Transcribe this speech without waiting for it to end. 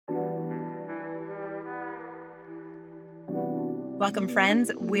Welcome,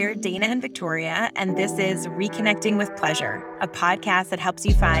 friends. We're Dana and Victoria, and this is Reconnecting with Pleasure, a podcast that helps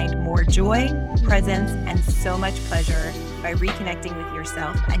you find more joy, presence, and so much pleasure by reconnecting with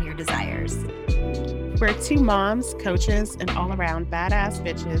yourself and your desires. We're two moms, coaches, and all-around badass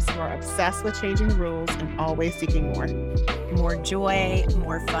bitches who are obsessed with changing rules and always seeking more. More joy,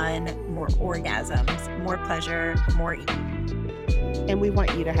 more fun, more orgasms, more pleasure, more eating. And we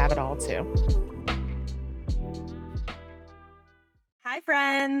want you to have it all too. Hi,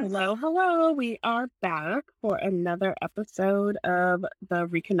 friends. Hello. We are back for another episode of the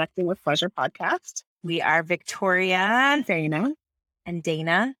Reconnecting with Pleasure podcast. We are Victoria Dana. and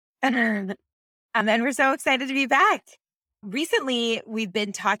Dana. And we're so excited to be back. Recently, we've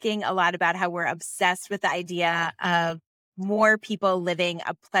been talking a lot about how we're obsessed with the idea of more people living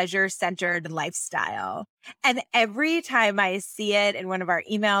a pleasure-centered lifestyle. And every time I see it in one of our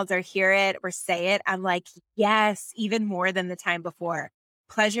emails or hear it or say it, I'm like, yes, even more than the time before.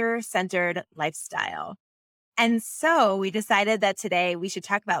 Pleasure-centered lifestyle. And so we decided that today we should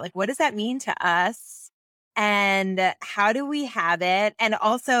talk about, what does that mean to us? And how do we have it? And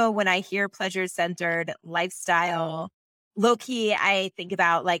also, when I hear pleasure-centered lifestyle, low-key, I think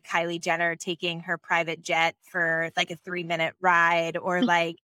about Kylie Jenner taking her private jet for a 3-minute ride, or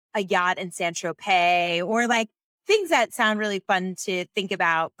a yacht in Saint-Tropez, or things that sound really fun to think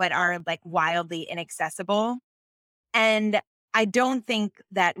about, but are wildly inaccessible. And I don't think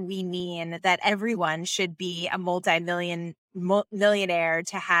that we mean that everyone should be a millionaire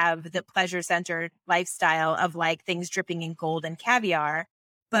to have the pleasure-centered lifestyle of things dripping in gold and caviar,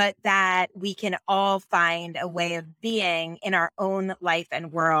 but that we can all find a way of being in our own life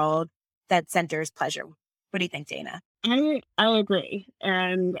and world that centers pleasure. What do you think, Dana? I agree.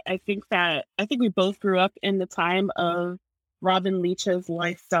 And I think we both grew up in the time of Robin Leach's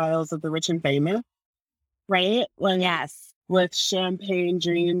Lifestyles of the Rich and Famous, right? Yes. With champagne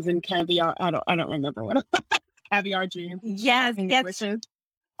dreams and caviar. I don't remember what caviar dreams. Yes. Wishes.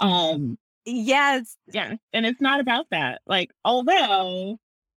 Yes. Yeah. And it's not about that. Although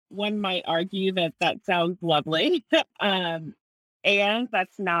one might argue that sounds lovely, and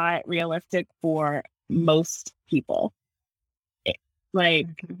that's not realistic for most people.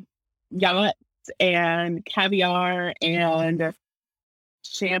 Yachts and caviar and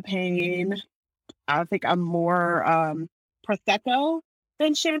champagne. I think I'm more Prosecco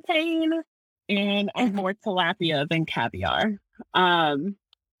than champagne, and I'm more tilapia than caviar. And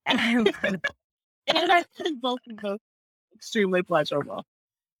I think both of those extremely pleasurable.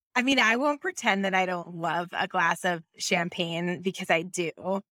 I mean, I won't pretend that I don't love a glass of champagne, because I do.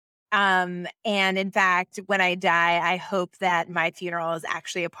 And in fact, when I die, I hope that my funeral is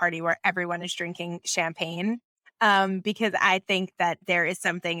actually a party where everyone is drinking champagne, because I think that there is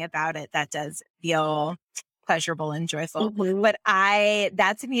something about it that does feel pleasurable and joyful. Mm-hmm. But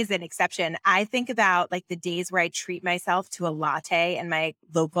that to me is an exception. I think about the days where I treat myself to a latte in my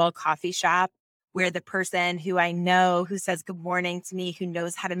local coffee shop, where the person who I know, who says good morning to me, who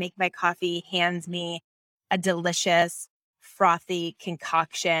knows how to make my coffee, hands me a delicious, frothy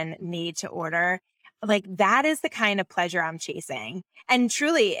concoction made to order. That is the kind of pleasure I'm chasing. And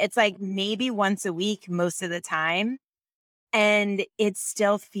truly, it's maybe once a week most of the time. And it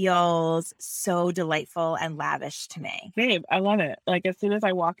still feels so delightful and lavish to me. Babe, I love it. As soon as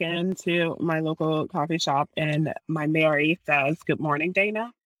I walk into my local coffee shop and my Mary says, "Good morning,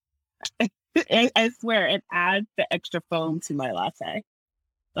 Dana," I swear it adds the extra foam to my latte.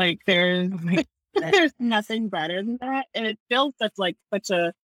 There's nothing better than that. And it feels such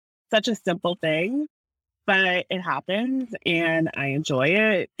a simple thing, but it happens and I enjoy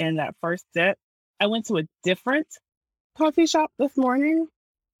it. And that first sip, I went to a different coffee shop this morning,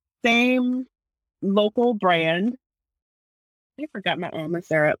 same local brand. I forgot my almond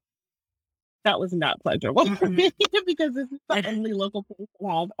syrup. That was not pleasurable for me, because this is the only local place that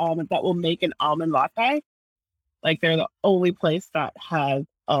has almond that will make an almond latte. They're the only place that has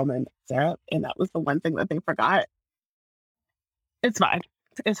almond syrup, and that was the one thing that they forgot. It's fine.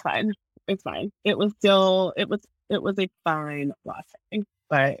 It was a fine latte,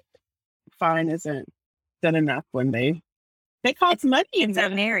 but fine isn't good enough when they cost money. It's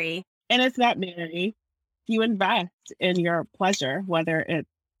not Mary. And it's not Mary. You invest in your pleasure, whether it's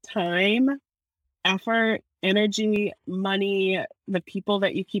time, effort, energy, money, the people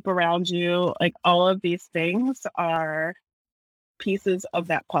that you keep around you, all of these things are pieces of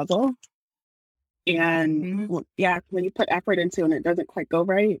that puzzle. And when you put effort into it and it doesn't quite go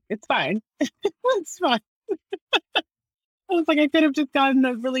right, it's fine. It's fine. I was I could have just gotten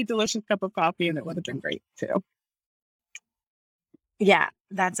a really delicious cup of coffee and it would have been great too. Yeah,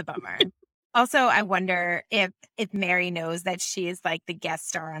 that's a bummer. Also, I wonder if Mary knows that she is like the guest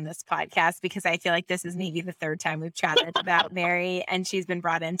star on this podcast, because I feel like this is maybe the third time we've chatted about Mary and she's been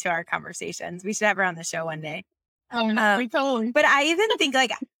brought into our conversations. We should have her on the show one day. We totally. But I even think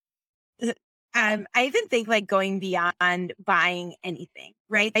like I even think like going beyond buying anything,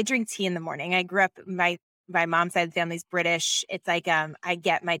 right? I drink tea in the morning. I grew up, my mom's side of the family's British. It's like I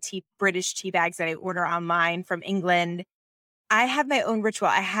get my British tea bags that I order online from England. I have my own ritual.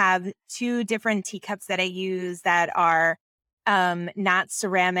 I have 2 different teacups that I use that are not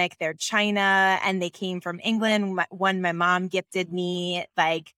ceramic. They're china and they came from England. One my mom gifted me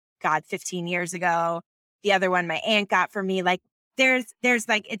like, God, 15 years ago. The other one my aunt got for me. Like there's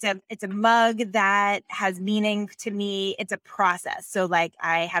like, it's a mug that has meaning to me. It's a process. So like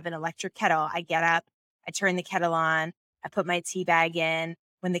I have an electric kettle. I get up, I turn the kettle on, I put my tea bag in.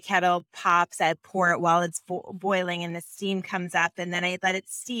 When the kettle pops, I pour it while it's boiling and the steam comes up, and then I let it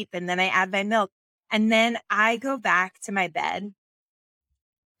steep, and then I add my milk. And then I go back to my bed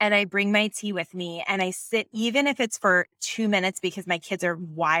and I bring my tea with me and I sit, even if it's for 2 minutes because my kids are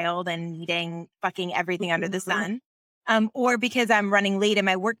wild and eating fucking everything under the sun, or because I'm running late and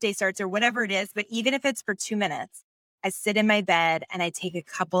my workday starts or whatever it is. But even if it's for 2 minutes, I sit in my bed and I take a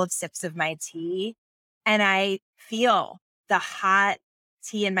couple of sips of my tea and I feel the hot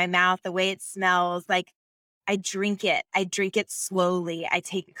tea in my mouth, the way it smells. Like I drink it. I drink it slowly. I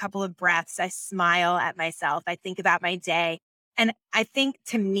take a couple of breaths. I smile at myself. I think about my day. And I think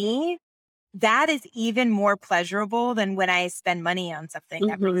to me, that is even more pleasurable than when I spend money on something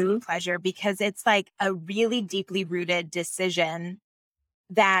that brings me pleasure, because it's like a really deeply rooted decision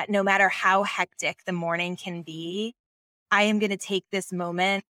that no matter how hectic the morning can be, I am going to take this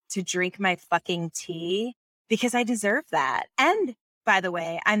moment to drink my fucking tea because I deserve that. And by the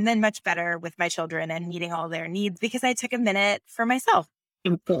way, I'm then much better with my children and meeting all their needs because I took a minute for myself.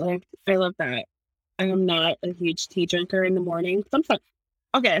 Absolutely. I love that. I am not a huge tea drinker in the morning. Sometimes,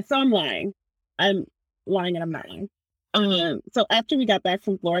 okay, so I'm lying. I'm lying and I'm not lying. So after we got back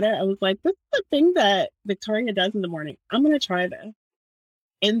from Florida, I was like, this is the thing that Victoria does in the morning. I'm gonna try this.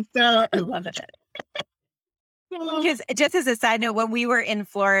 And so I love it. Because just as a side note, when we were in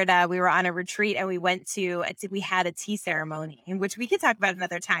Florida, we were on a retreat and we went to, we had a tea ceremony, in which we could talk about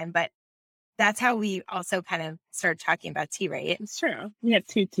another time, but that's how we also kind of started talking about tea, right? It's true. We had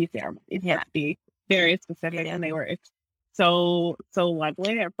 2 tea ceremonies. Yeah. Let's be very specific, and they were so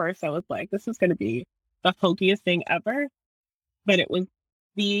lovely. At first, I was like, "This is going to be the hokiest thing ever," but it was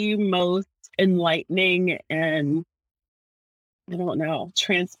the most enlightening and, I don't know,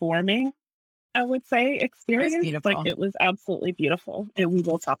 transforming, I would say, experience. Beautiful. Like it was absolutely beautiful, and we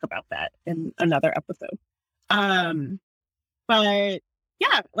will talk about that in another episode. But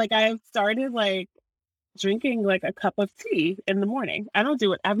yeah, like I've started like drinking like a cup of tea in the morning. I don't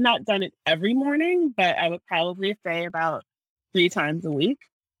do it. I've not done it every morning, but I would probably say about 3 times a week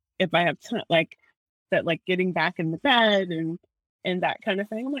if I have time. Like that, like getting back in the bed and that kind of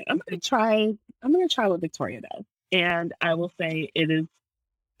thing. I'm like, I'm gonna try. I'm gonna try what Victoria does, and I will say it is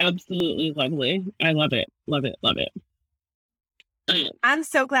absolutely lovely. I love it. Love it. Love it. I'm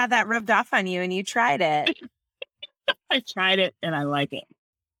so glad that rubbed off on you and you tried it. I tried it and I like it.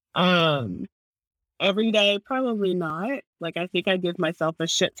 Every day, probably not. Like, I think I give myself a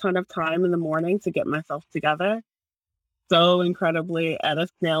shit ton of time in the morning to get myself together so incredibly at a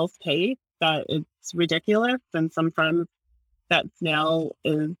snail's pace that it's ridiculous. And sometimes that snail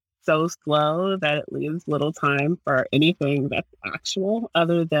is so slow that it leaves little time for anything that's actual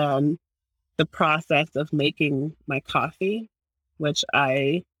other than the process of making my coffee, which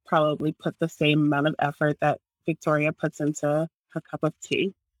I probably put the same amount of effort that Victoria puts into her cup of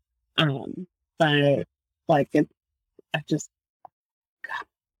tea. But like I just,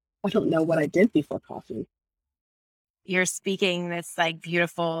 I don't know what I did before coffee. You're speaking this like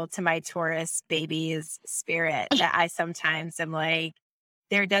beautiful to my Taurus baby's spirit that I sometimes am like,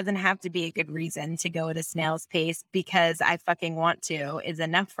 there doesn't have to be a good reason to go at a snail's pace because I fucking want to is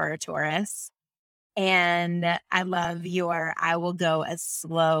enough for a Taurus. And I love your, I will go as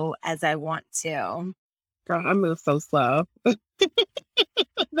slow as I want to. Girl, I move so slow.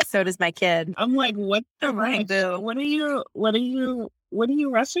 So does my kid. I'm like, what the rush? What are you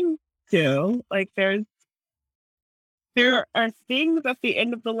rushing to? Like there are things at the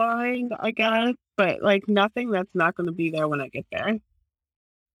end of the line, I guess, but like nothing that's not going to be there when I get there.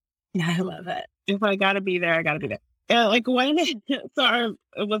 I love it. If I gotta be there, I gotta be there. Yeah, like when was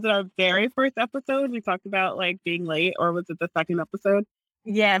it our very first episode? We talked about like being late, or was it the second episode?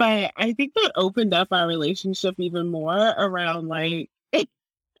 Yeah. But I think that opened up our relationship even more around like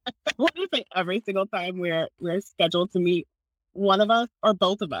what is it every single time we're scheduled to meet one of us or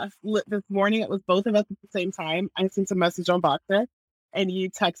both of us. This morning, it was both of us at the same time. I sent a message on Boxer, and you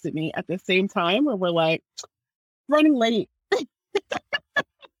texted me at the same time, where we're like, running late.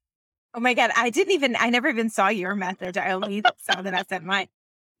 Oh my God. I never even saw your message. I only saw that I sent mine.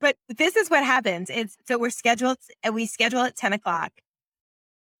 But this is what happens. We schedule at 10 o'clock.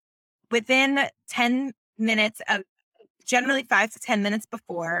 Within 10 minutes of generally 5 to 10 minutes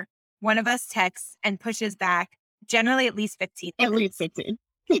before, one of us texts and pushes back, generally at least 15 minutes. At least 15.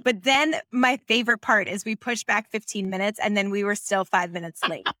 But then my favorite part is we push back 15 minutes and then we were still 5 minutes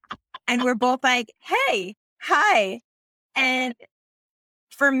late. And we're both like, hey, hi. And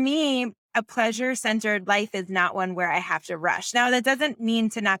for me, a pleasure-centered life is not one where I have to rush. Now, that doesn't mean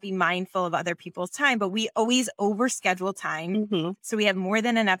to not be mindful of other people's time, but we always overschedule time. Mm-hmm. So we have more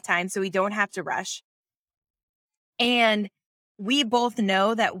than enough time, so we don't have to rush. And we both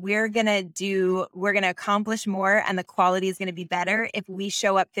know that we're going to accomplish more and the quality is going to be better if we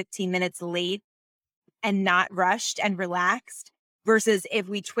show up 15 minutes late and not rushed and relaxed versus if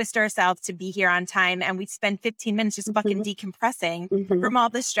we twist ourselves to be here on time and we spend 15 minutes just fucking decompressing from all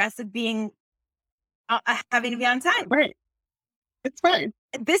the stress of being having to be on time. Right. It's fine.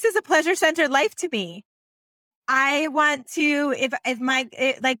 This is a pleasure-centered life to me. I want to,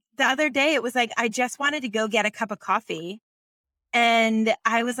 like the other day, it was like, I just wanted to go get a cup of coffee. And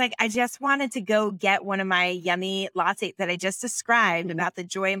I was like, I just wanted to go get one of my yummy lattes that I just described about the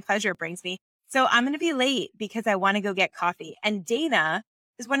joy and pleasure it brings me. So I'm going to be late because I want to go get coffee. And Dana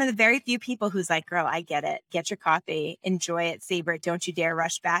is one of the very few people who's like, girl, I get it. Get your coffee, enjoy it, savor it. Don't you dare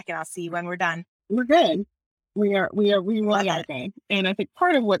rush back. And I'll see you when we're done. We're good. We really are good. And I think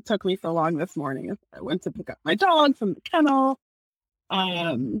part of what took me so long this morning is I went to pick up my dog from the kennel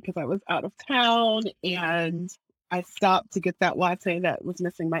because I was out of town, and I stopped to get that latte that was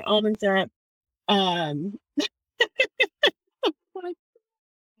missing my almond syrup.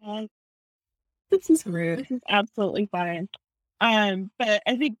 This is rude. This is absolutely fine. But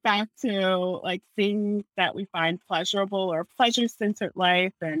I think back to like things that we find pleasurable or pleasure-centered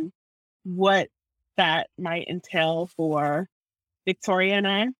life and what that might entail for Victoria and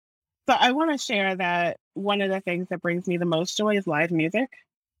I. So I want to share that one of the things that brings me the most joy is live music.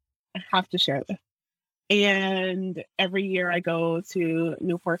 I have to share this. And every year I go to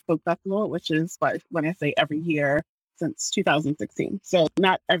Newport Folk Festival, which is when I say every year since 2016. So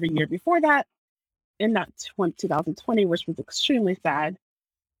not every year before that, and not 2020, which was extremely sad.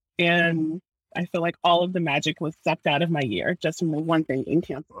 And I feel like all of the magic was sucked out of my year just from the one thing being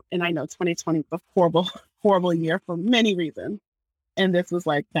canceled. And I know 2020 was a horrible, horrible year for many reasons. And this was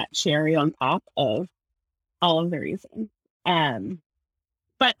like that cherry on top of all of the reasons.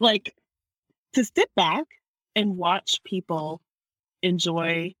 But like to sit back and watch people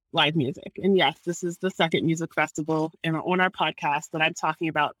enjoy live music. And yes, this is the second music festival on our podcast that I'm talking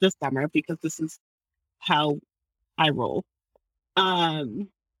about this summer because this is how I roll.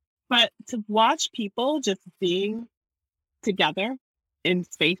 But to watch people just being together in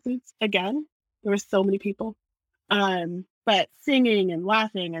spaces again, there were so many people. But singing and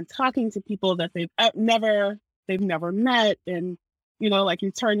laughing and talking to people that they've never met, and like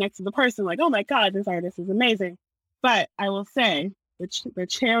you turn next to the person like, oh my God, this artist is amazing. But I will say the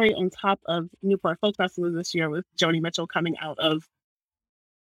cherry on top of Newport Folk Festival this year was Joni Mitchell coming out of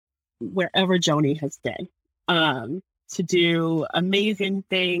wherever Joni has been to do amazing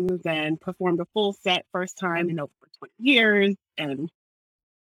things and performed a full set first time in over 20 years and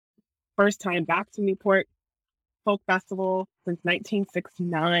first time back to Newport Folk Festival since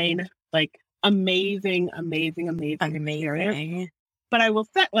 1969. Like amazing experience. But I will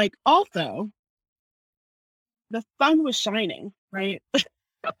say, like, also the sun was shining, right? It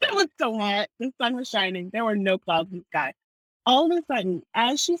was so hot. The sun was shining. There were no clouds in the sky. All of a sudden,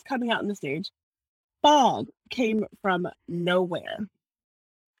 as she's coming out on the stage, fog came from nowhere.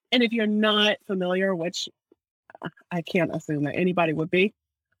 And if you're not familiar, which I can't assume that anybody would be,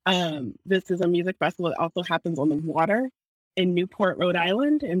 this is a music festival that also happens on the water in Newport, Rhode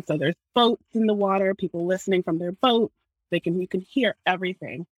Island. And so there's boats in the water, people listening from their boat. You can hear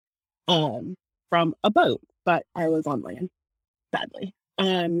everything from a boat, but I was on land, sadly.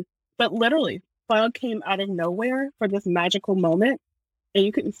 But literally, fog came out of nowhere for this magical moment, and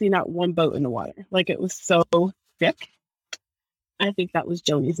you couldn't see not one boat in the water. Like it was so thick. I think that was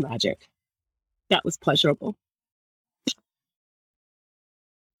Joni's magic. That was pleasurable.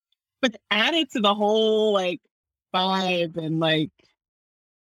 But added to the whole like vibe and like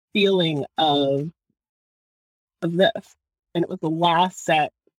feeling of this, and it was the last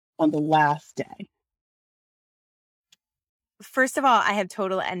set on the last day. first of all, I have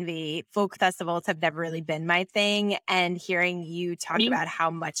total envy. Folk festivals have never really been my thing. And hearing you talk Me, about how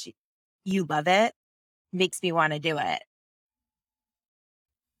much you love it makes me want to do it.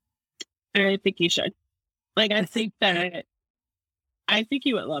 I think you should. Like, I think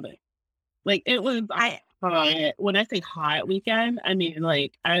you would love it. Like, it was a I, hot, when I say hot weekend, I mean,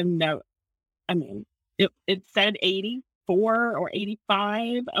 like, I mean, it said 84 or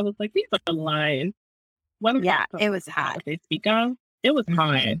 85. I was like, these are lying. What a yeah, it was festival is that hot. what they speak of? It was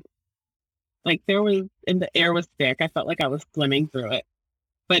hot. Mhm. Like, there was, and the air was thick. I felt like I was swimming through it,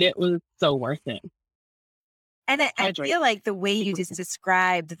 but it was so worth it. And I Hydrate. feel like the way you just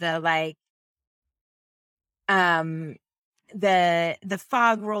described the like, um, the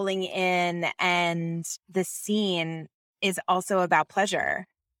fog rolling in and the scene is also about pleasure.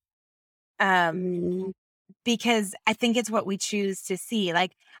 Um, Mm, because I think it's what we choose to see.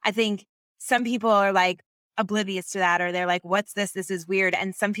 Like, I think some people are like oblivious to that, or they're like, what's this? This is weird.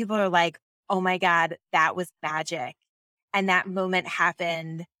 And some people are like, oh my God, that was magic. And that moment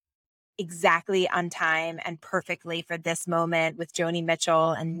happened exactly on time and perfectly for this moment with Joni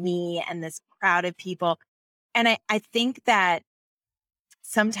Mitchell and me and this crowd of people. And I think that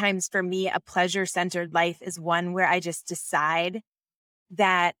sometimes for me, a pleasure centered life is one where I just decide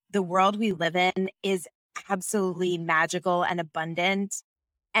that the world we live in is absolutely magical and abundant.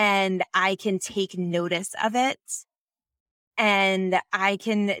 And I can take notice of it. And I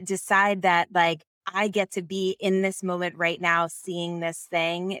can decide that, like, I get to be in this moment right now, seeing this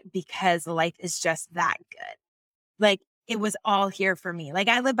thing because life is just that good. Like, it was all here for me. Like,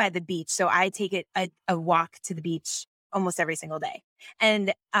 I live by the beach, so I take a walk to the beach almost every single day.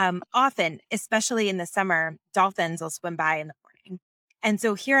 And often, especially in the summer, dolphins will swim by in the morning. And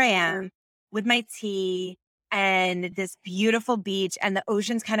so here I am with my tea and this beautiful beach, and the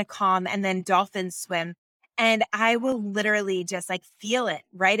ocean's kind of calm, and then dolphins swim. And I will literally just like feel it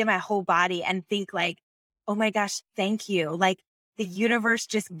right in my whole body and think like, oh my gosh, thank you. Like, the universe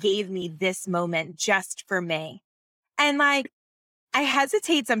just gave me this moment just for me. And like, I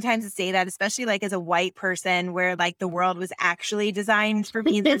hesitate sometimes to say that, especially like as a white person where like the world was actually designed for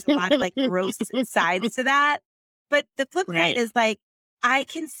me. There's a lot of like gross sides to that. But the flip side right. is like, I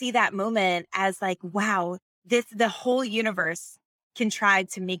can see that moment as like, wow, the whole universe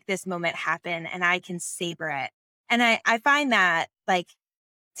contrived to make this moment happen and I can savor it. And I find that like,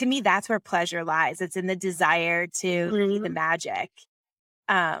 to me, that's where pleasure lies. It's in the desire to see the Mhm, magic.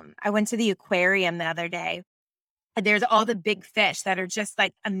 I went to the aquarium the other day. There's all the big fish that are just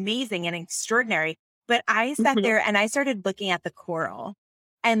like amazing and extraordinary. But I sat mhm, there and I started looking at the coral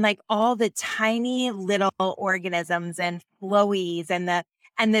and like all the tiny little organisms and flowies and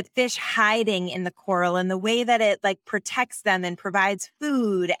the fish hiding in the coral and the way that it like protects them and provides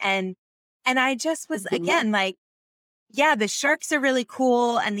food. And I just was mhm. again like, yeah, the sharks are really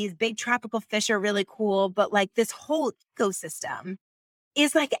cool and these big tropical fish are really cool, but like this whole ecosystem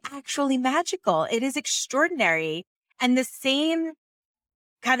is like actually magical. It is extraordinary. And the same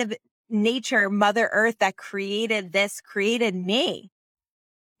kind of nature, Mother Earth that created this created me.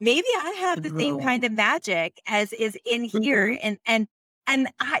 Maybe I have the same Oh, kind of magic as is in here. mhm. And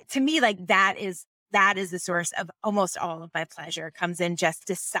I, to me, like that is the source of almost all of my pleasure comes in just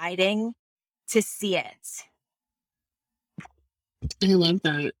deciding to see it. I love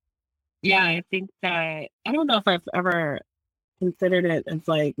that. Yeah, I think that I don't know if I've ever considered it as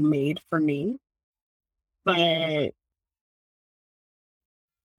like made for me, but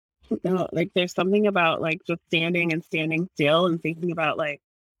no, like there's something about like just standing still and thinking about like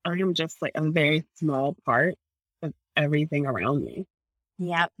I am just like a very small part of everything around me.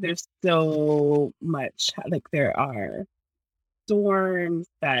 Yep. There's so much like there are storms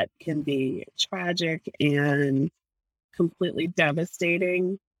that can be tragic and completely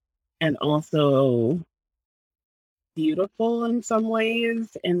devastating and also beautiful in some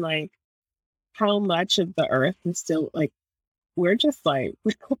ways and like how much of the earth is still like we're just like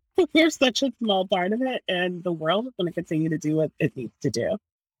we're such a small part of it and the world is going to continue to do what it needs to do.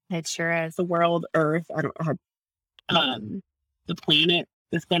 It sure is. The world, earth, I don't know, the planet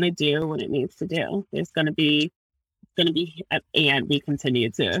is going to do what it needs to do. There's going to be and we continue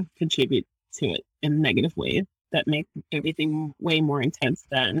to contribute to it in negative ways that make everything way more intense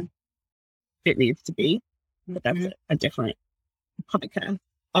than it needs to be, but that's Mhm. a different podcast.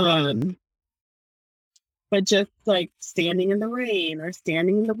 um but just like standing in the rain or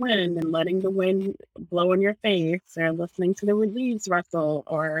standing in the wind and letting the wind blow in your face or listening to the leaves rustle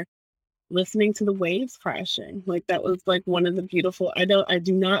or listening to the waves crashing. Like that was like one of the beautiful I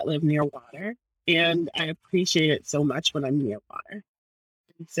do not live near water and I appreciate it so much when I'm near water.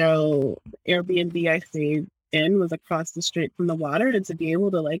 So Airbnb I stayed in was across the street from the water, and to be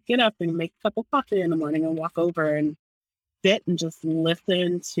able to like get up and make a cup of coffee in the morning and walk over and sit and just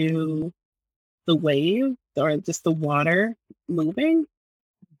listen to the waves or just the water moving,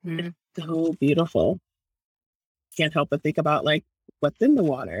 it's Mhm. so beautiful. Can't help but think about like what's in the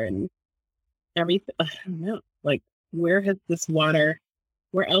water and everything. I don't know. Like where has this water,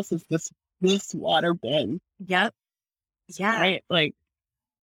 where else has this water been? Yep. Yeah. Right? Like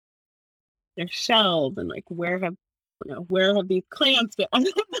there's shells and like where have these clams been?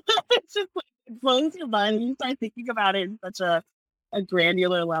 It's just like it blows your mind and you start thinking about it in such a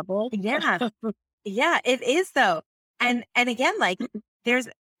granular level. Yeah. Yeah, it is though. And again, like there's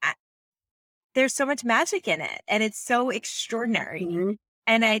uh, there's so much magic in it and it's so extraordinary. Mhm.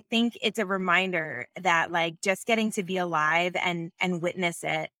 And I think it's a reminder that like just getting to be alive and witness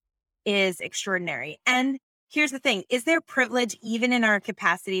it is extraordinary. And here's the thing, is there privilege even in our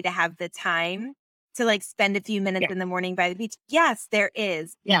capacity to have the time to like spend a few minutes Yeah. in the morning by the beach? Yes, there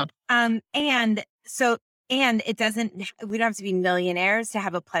is. Yeah. And so and it doesn't we don't have to be millionaires to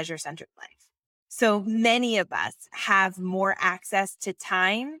have a pleasure-centered life. So many of us have more access to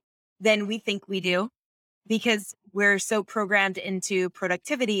time than we think we do because we're so programmed into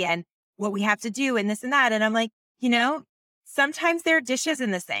productivity and what we have to do and this and that. And I'm like, sometimes there are dishes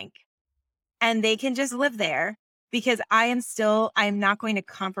in the sink and they can just live there because I'm not going to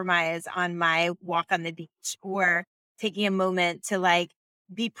compromise on my walk on the beach or taking a moment to like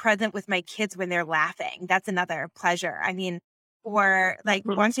be present with my kids when they're laughing. That's another pleasure. I mean, or like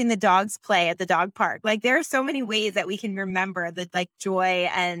Mhm. watching the dogs play at the dog park. Like there are so many ways that we can remember the like joy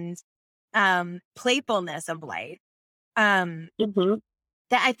and playfulness of life. Um, Mhm.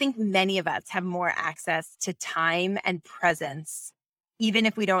 that I think many of us have more access to time and presence, even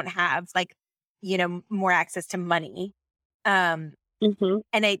if we don't have like, more access to money. Um, Mhm.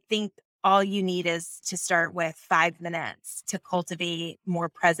 and I think all you need is to start with 5 minutes to cultivate more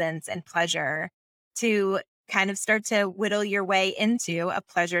presence and pleasure to kind of start to whittle your way into a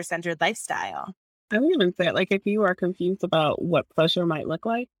pleasure centered lifestyle. I would even say like if you are confused about what pleasure might look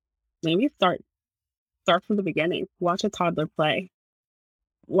like, maybe start from the beginning. Watch a toddler play.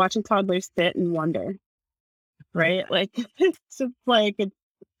 Watch a toddler sit and wonder, right? Like it's just like it's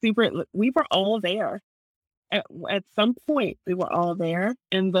super. We were all there at some point. We were all there,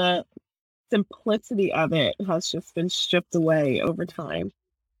 and the simplicity of it has just been stripped away over time,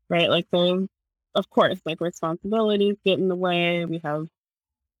 right? Like of course, like responsibilities get in the way.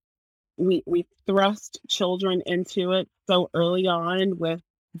 We thrust children into it so early on with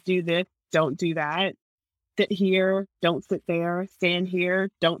do this, don't do that, sit here, don't sit there, stand here,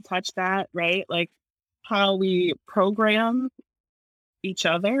 don't touch that, right? Like how we program each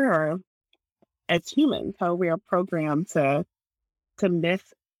other or as humans, how we are programmed to miss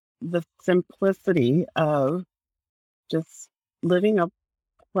the simplicity of just living a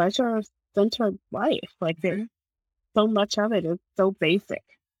pleasure centered life. Like there's Mhm. so much of it is so basic.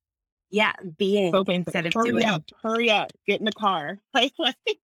 Yeah, So being basic. instead of doing. Hurry up, get in the car. Like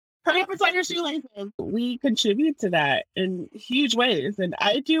hurry up and tie your shoelaces. We contribute to that in huge ways. And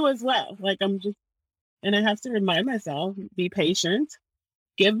I do as well. Like and I have to remind myself, be patient,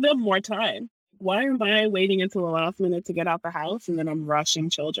 give them more time. Why am I waiting until the last minute to get out the house and then I'm rushing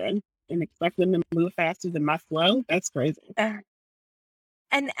children and expect them to move faster than my flow? That's crazy. uh,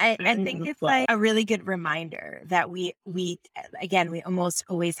 And I think The it's flow. like a really good reminder that we again, we almost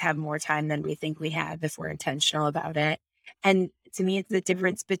always have more time than we think we have if we're intentional about it. And to me, it's the Mhm.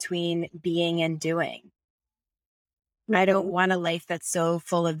 difference between being and doing. I don't Mhm. want a life that's so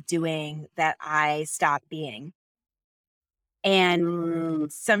full of doing that I stop being. And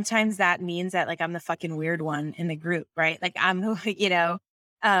Mm. sometimes that means that like I'm the fucking weird one in the group, right? Like I'm,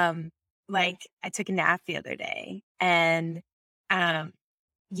 um, like I took a nap the other day and um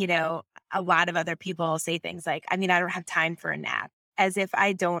you know, a lot of other people say things like, I mean, I don't have time for a nap, as if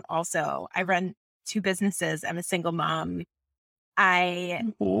I don't also. I run two businesses. I'm a single mom.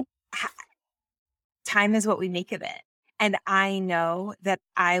 I Mhm. ha- time is what we make of it. And I know that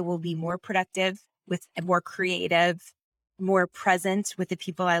I will be more productive with more creative, more present with the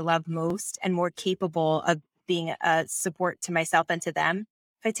people I love most, and more capable of being a support to myself and to them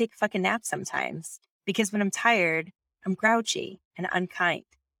if I take a fucking nap sometimes. Because when I'm tired, I'm grouchy and unkind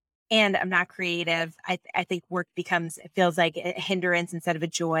and I'm not creative. I think work it feels like a hindrance instead of a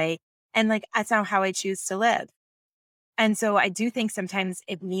joy. And like, that's not how I choose to live. And so I do think sometimes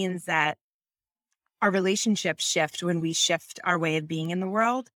it means that our relationships shift when we shift our way of being in the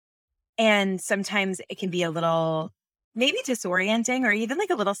world. And sometimes it can be a little maybe disorienting or even like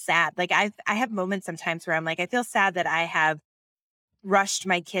a little sad. Like I have moments sometimes where I'm like, I feel sad that I have rushed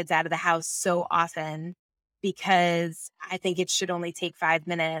my kids out of the house so often because I think it should only take 5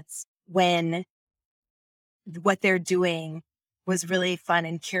 minutes when what they're doing was really fun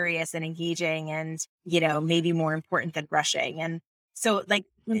and curious and engaging and, maybe more important than rushing. And so like,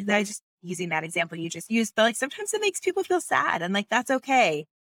 I just using that example you just used, but like sometimes it makes people feel sad and like, that's okay.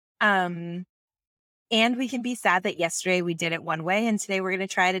 Um, and we can be sad that yesterday we did it one way and today we're going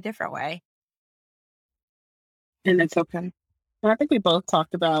to try it a different way. And it's okay. And I think we both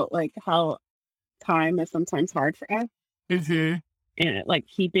talked about like how time is sometimes hard for us, Mm-hmm. and like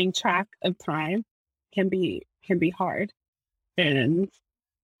keeping track of time can be hard. And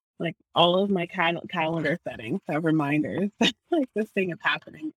like all of my calendar settings have reminders like this thing is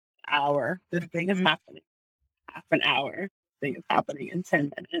happening hour, this thing is happening half an hour, this thing is happening in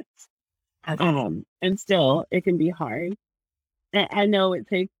 10 minutes. And still it can be hard. And I know it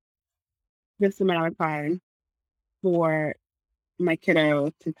takes this amount of time for my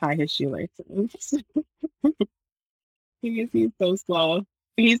kiddo to tie his shoelaces. He's so slow.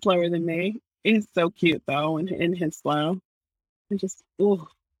 He's slower than me. He's so cute though, in his slow. And just, ooh,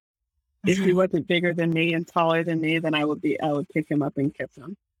 if he wasn't bigger than me and taller than me, then I would pick him up and kiss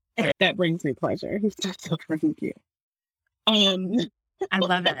him. That brings me pleasure. He's just so freaking cute. I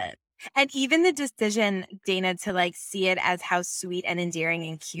love it. And even the decision, Dana, to like see it as how sweet and endearing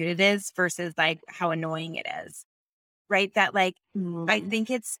and cute it is versus like how annoying it is. Right. That like, I think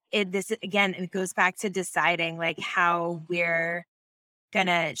this again, it goes back to deciding like how we're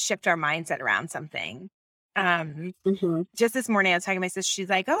gonna shift our mindset around something. Just this morning I was talking to my sister, she's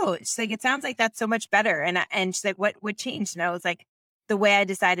like, it sounds like that's so much better. And she's like, what changed? And I was like, the way I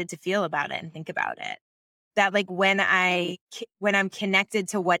decided to feel about it and think about it. That like when I'm connected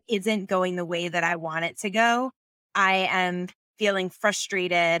to what isn't going the way that I want it to go, I am feeling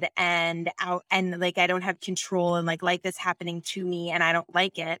frustrated and out and like I don't have control and like life is happening to me and I don't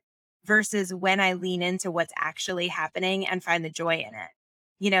like it, versus when I lean into what's actually happening and find the joy in it.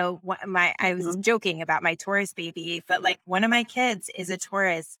 I was joking about my Taurus baby, but like one of my kids is a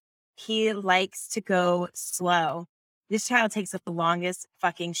Taurus. He likes to go slow. This child takes up the longest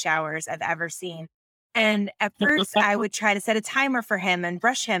fucking showers I've ever seen. And at first I would try to set a timer for him and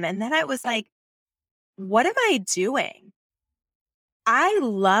brush him. And then I was like, what am I doing? I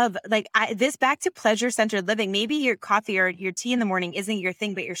love this back to pleasure-centered living. Maybe your coffee or your tea in the morning isn't your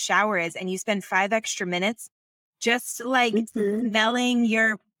thing, but your shower is. And you spend 5 extra minutes just like smelling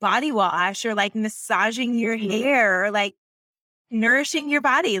your body wash or like massaging your hair or like nourishing your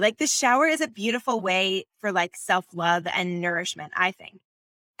body. Like the shower is a beautiful way for like self-love and nourishment, I think.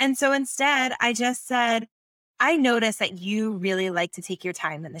 And so instead, I just said, I noticed that you really like to take your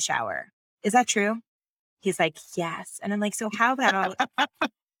time in the shower. Is that true? He's like, yes. And I'm like, so how about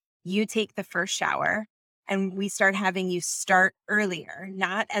you take the first shower and we start having you start earlier,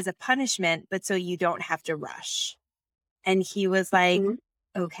 not as a punishment, but so you don't have to rush. And he was like,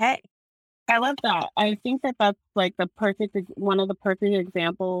 okay. I love that. I think that that's like one of the perfect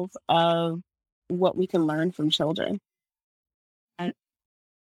examples of what we can learn from children.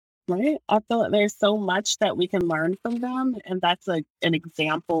 Right? I feel like there's so much that we can learn from them. And that's like an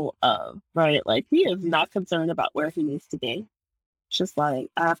example of, right? Like he is not concerned about where he needs to be. It's just like,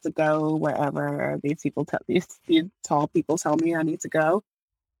 I have to go wherever these tall people tell me I need to go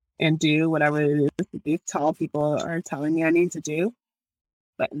and do whatever it is that these tall people are telling me I need to do.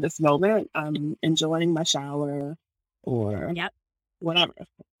 But in this moment, I'm enjoying my shower or whatever.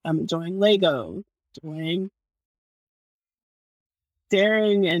 I'm enjoying Legos, enjoying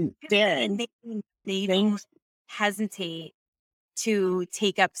daring and daring. They don't hesitate to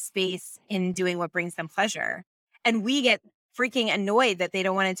take up space in doing what brings them pleasure. And we get freaking annoyed that they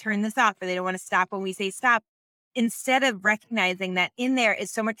don't want to turn this off or they don't want to stop when we say stop. Instead of recognizing that in there is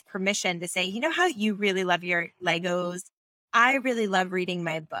so much permission to say, you know how you really love your Legos? I really love reading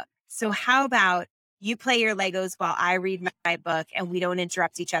my book. So how about you play your Legos while I read my book and we don't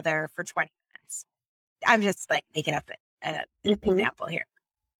interrupt each other for 20 minutes? I'm just like making up an example here.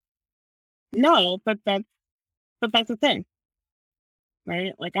 No, but that's the thing,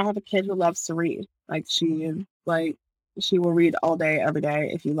 right? Like I have a kid who loves to read. Like she will read all day, every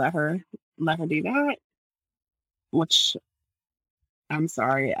day if you let her do that. Which I'm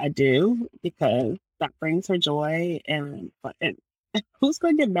sorry, I do, because that brings her joy. And who's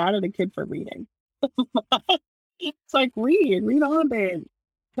going to get mad at a kid for reading? It's like read on, babe.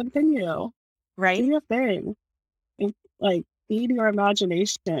 Continue, right? do your thing. It's like feed your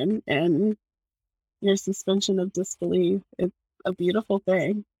imagination and your suspension of disbelief. It's a beautiful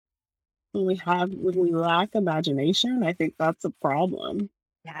thing. When we lack imagination, I think that's a problem.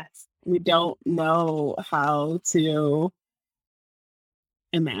 Yes. We don't know how to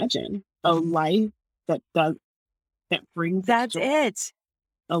imagine a life that brings us That's joy, it.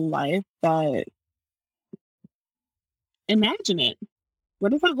 a life that imagine it.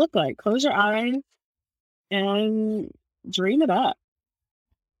 What does that look like? Close your eyes and dream it up.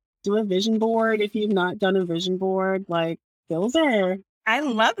 Do a vision board if you've not done a vision board. Like those are I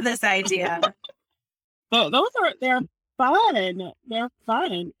love this idea. they're fun. They're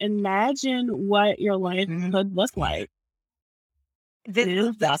fun. Imagine what your life could look like.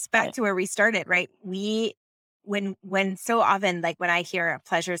 This back to where we started, right? When so often, like when I hear a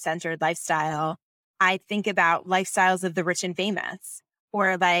pleasure-centered lifestyle, I think about lifestyles of the rich and famous,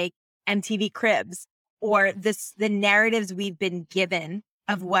 or like MTV Cribs, or the narratives we've been given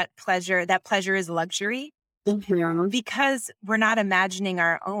of that pleasure is luxury, because we're not imagining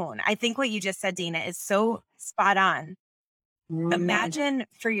our own. I think what you just said, Dina, is so spot on. Imagine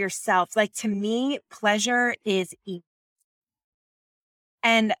for yourself. Like, to me, pleasure is ease.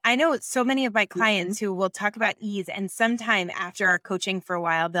 And I know so many of my clients who will talk about ease, and sometime after our coaching for a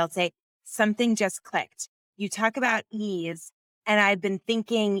while, they'll say, something just clicked. You talk about ease, and I've been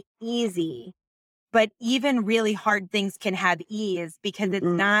thinking easy, but even really hard things can have ease, because it's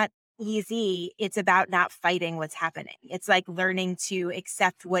not easy. It's about not fighting what's happening. It's like learning to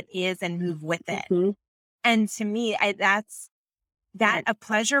accept what is and move with it. And to me, that a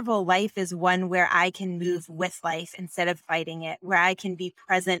pleasurable life is one where I can move with life instead of fighting it, where I can be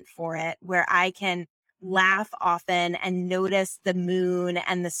present for it, where I can laugh often and notice the moon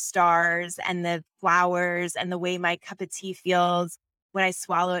and the stars and the flowers and the way my cup of tea feels when I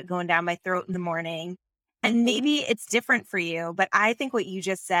swallow it going down my throat in the morning. And maybe it's different for you, but I think what you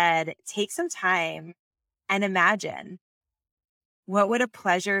just said, take some time and imagine, what would a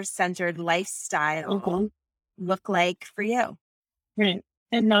pleasure-centered lifestyle look like for you? Right.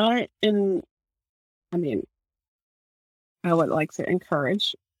 And not in, I mean, I would like to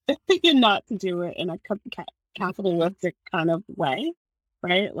encourage you not to do it in a capitalistic kind of way,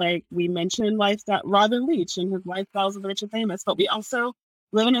 right? Like we mentioned lifestyle, Robin Leach and his Lifestyles of the Rich and Famous, but we also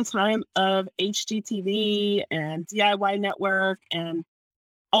live in a time of HGTV and DIY Network and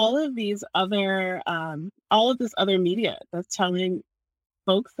all of this other media that's telling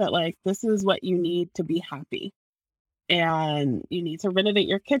folks that like, this is what you need to be happy. And you need to renovate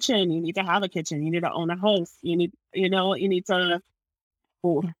your kitchen. You need to have a kitchen. You need to own a house. You need to,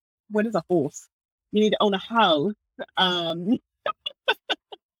 oh, what is a house? You need to own a house. Um,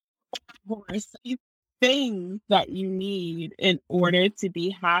 Horse, these things that you need in order to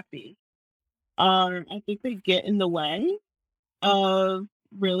be happy. I think they get in the way of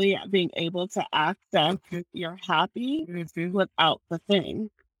really being able to access your happy without the thing.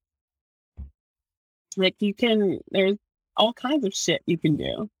 Like there's all kinds of shit you can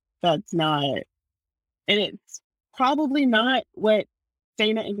do that's not, and it's probably not what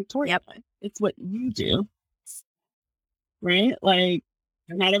Dana and Victoria do. It's what you do, right? Like,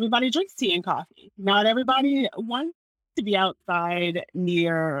 not everybody drinks tea and coffee. Not everybody wants to be outside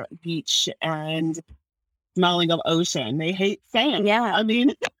near beach and smelling of ocean. They hate sand. Yeah. I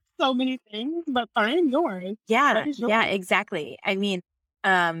mean, so many things, but find yours. Yeah. Yeah, exactly. I mean,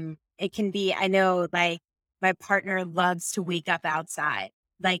 it can be, I know, like my partner loves to wake up outside.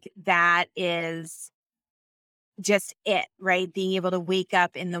 Like that is just it, right? Being able to wake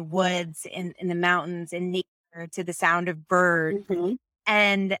up in the woods, in the mountains, in nature, to the sound of birds.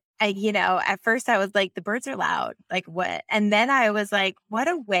 And at first I was like, the birds are loud. Like what? And then I was like, what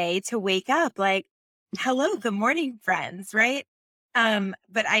a way to wake up. Like, hello, good morning, friends. Right.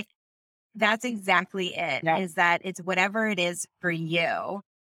 But that's exactly it, is that it's whatever it is for you.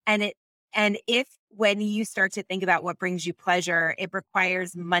 And if, when you start to think about what brings you pleasure, it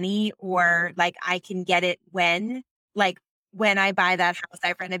requires money, or like I can get it like when I buy that house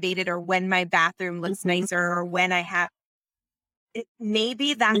I renovated, or when my bathroom looks nicer, or when I have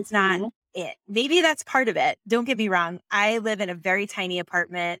maybe that's not it. Maybe that's part of it. Don't get me wrong. I live in a very tiny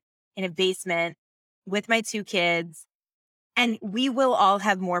apartment in a basement with my 2 kids. And we will all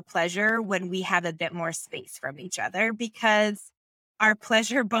have more pleasure when we have a bit more space from each other, because our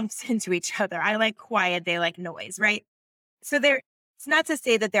pleasure bumps into each other. I like quiet, they like noise, right? So it's not to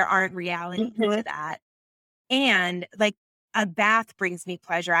say that there aren't realities to that. And like a bath brings me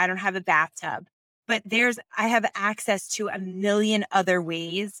pleasure. I don't have a bathtub, but I have access to a million other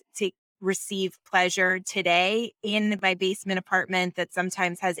ways to receive pleasure today in my basement apartment that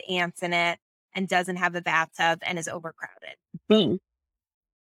sometimes has ants in it and doesn't have a bathtub and is overcrowded. Boom.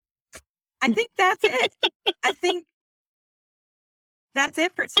 I think that's it. I think that's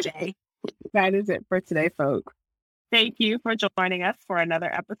it for today. That is it for today, folks. Thank you for joining us for another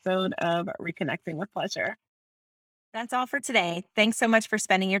episode of Reconnecting with Pleasure. That's all for today. Thanks so much for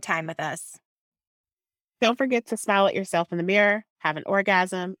spending your time with us. Don't forget to smile at yourself in the mirror, have an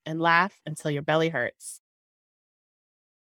orgasm, and laugh until your belly hurts.